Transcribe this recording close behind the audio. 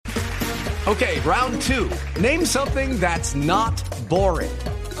Okay, round two. Name something that's not boring.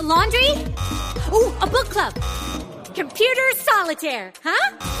 A laundry? Ooh, a book club. Computer solitaire,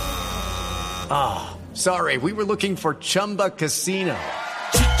 huh? Ah, sorry, we were looking for Chumba Casino.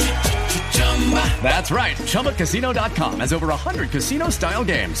 That's right, ChumbaCasino.com has over 100 casino-style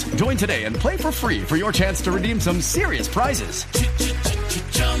games. Join today and play for free for your chance to redeem some serious prizes.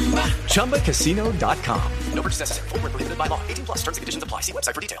 ChumbaCasino.com. No purchase necessary. Void where prohibited by law. 18+ terms and conditions apply. See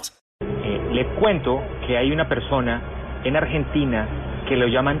website for details. Les cuento que hay una persona en Argentina que lo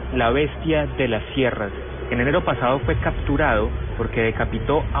llaman la Bestia de las Sierras. En enero pasado fue capturado porque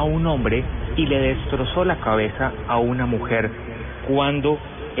decapitó a un hombre y le destrozó la cabeza a una mujer cuando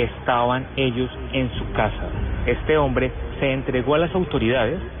estaban ellos en su casa. Este hombre se entregó a las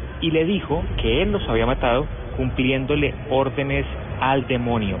autoridades y le dijo que él los había matado cumpliéndole órdenes al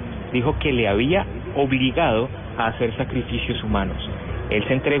demonio. Dijo que le había obligado a hacer sacrificios humanos. Él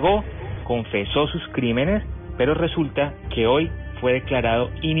se entregó, confesó sus crímenes, pero resulta que hoy fue declarado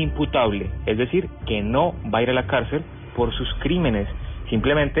inimputable, es decir, que no va a ir a la cárcel por sus crímenes,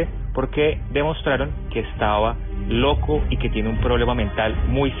 simplemente porque demostraron que estaba loco y que tiene un problema mental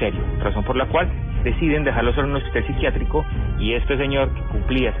muy serio, razón por la cual deciden dejarlo solo en un hospital psiquiátrico, y este señor, que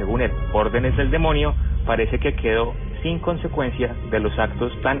cumplía según él órdenes del demonio, parece que quedó sin consecuencia de los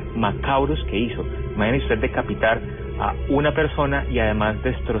actos tan macabros que hizo. Imagínese usted decapitar a una persona y además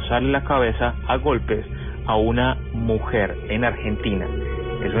destrozarle la cabeza a golpes a una mujer en Argentina.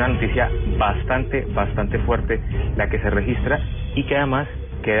 Es una noticia bastante fuerte la que se registra, y que además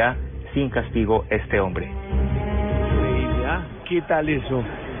queda sin castigo este hombre. ¿Qué tal eso?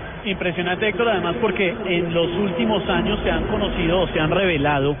 Impresionante, Héctor, además porque en los últimos años se han conocido o se han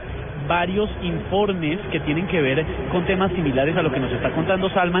revelado varios informes que tienen que ver con temas similares a lo que nos está contando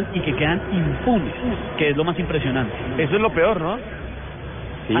Salman y que quedan impunes, que es lo más impresionante. Eso es lo peor, ¿no?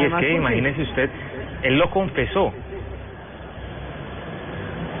 Sí, además, es que imagínese usted, él lo confesó.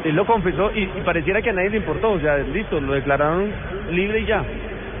 Él lo confesó y pareciera que a nadie le importó, o sea, listo, lo declararon libre y ya.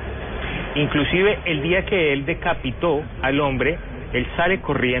 Inclusive el día que él decapitó al hombre, él sale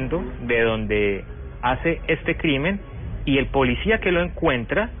corriendo de donde hace este crimen, y el policía que lo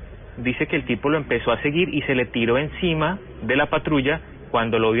encuentra dice que el tipo lo empezó a seguir y se le tiró encima de la patrulla.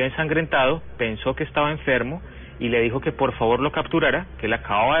 Cuando lo vio ensangrentado, pensó que estaba enfermo y le dijo que por favor lo capturara, que le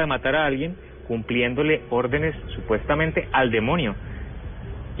acababa de matar a alguien cumpliéndole órdenes supuestamente al demonio.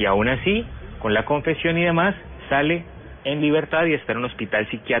 Y aún así, con la confesión y demás, sale en libertad y está en un hospital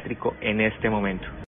psiquiátrico en este momento.